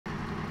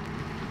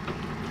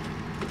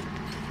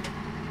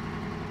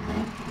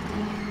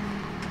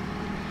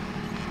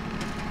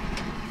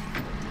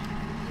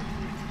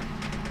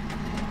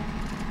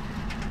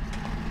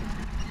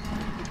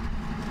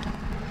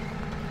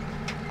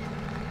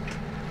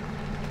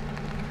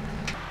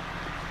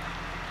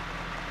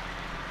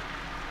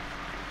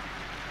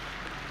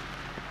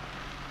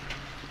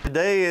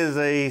Today is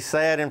a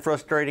sad and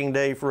frustrating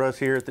day for us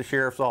here at the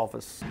Sheriff's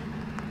Office.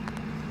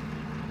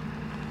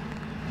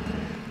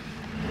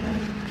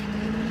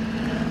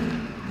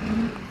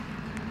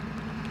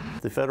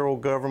 The federal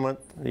government,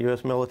 the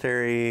U.S.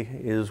 military,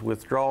 is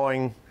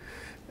withdrawing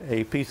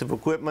a piece of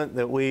equipment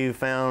that we've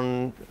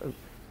found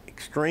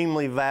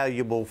extremely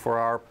valuable for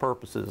our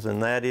purposes,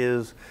 and that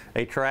is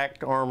a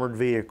tracked armored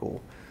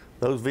vehicle.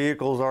 Those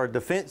vehicles are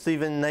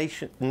defensive in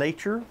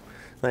nature.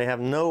 They have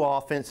no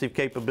offensive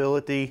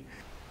capability.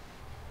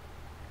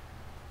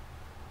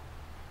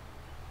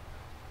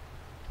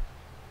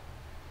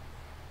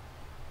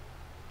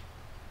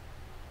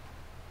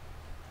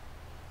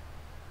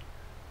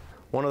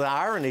 One of the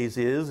ironies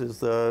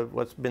is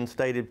what's been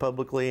stated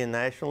publicly and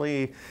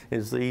nationally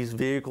is these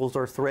vehicles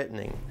are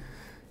threatening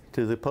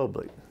to the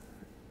public.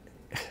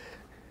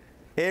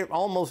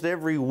 Almost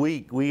every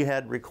week we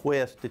had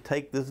requests to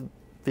take this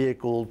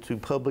vehicle to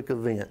public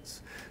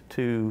events,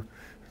 to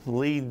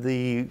lead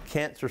the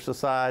Cancer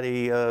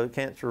Society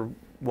cancer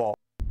walk.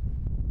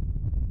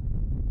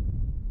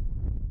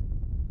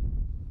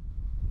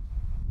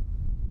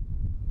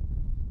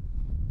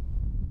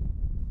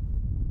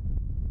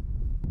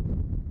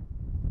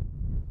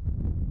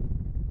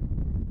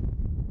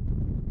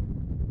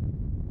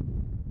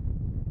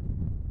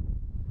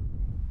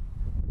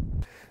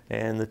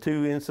 And the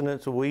two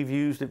incidents that we've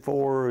used it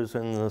for is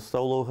in the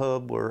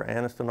Sollohub, where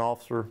Amerson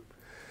officer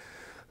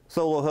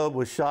Sollohub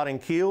was shot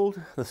and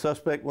killed. The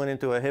suspect went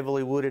into a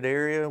heavily wooded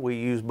area. We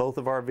used both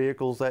of our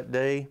vehicles that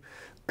day.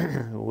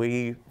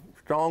 We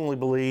strongly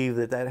believe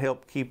that that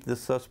helped keep the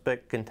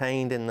suspect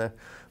contained in the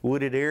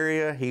wooded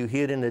area. He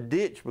hid in a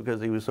ditch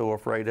because he was so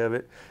afraid of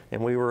it,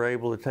 and we were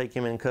able to take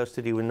him in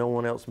custody with no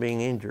one else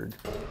being injured.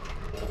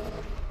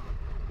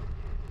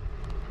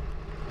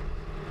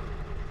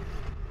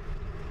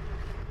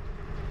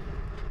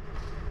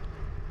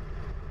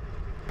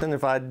 And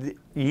if I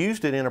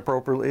used it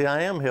inappropriately,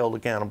 I am held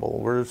accountable.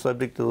 We're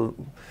subject to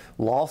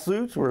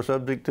lawsuits. We're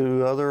subject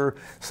to other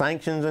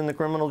sanctions in the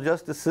criminal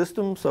justice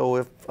system. So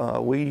if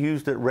we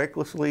used it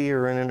recklessly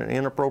or in an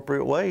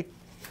inappropriate way,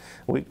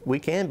 we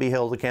can be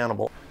held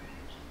accountable.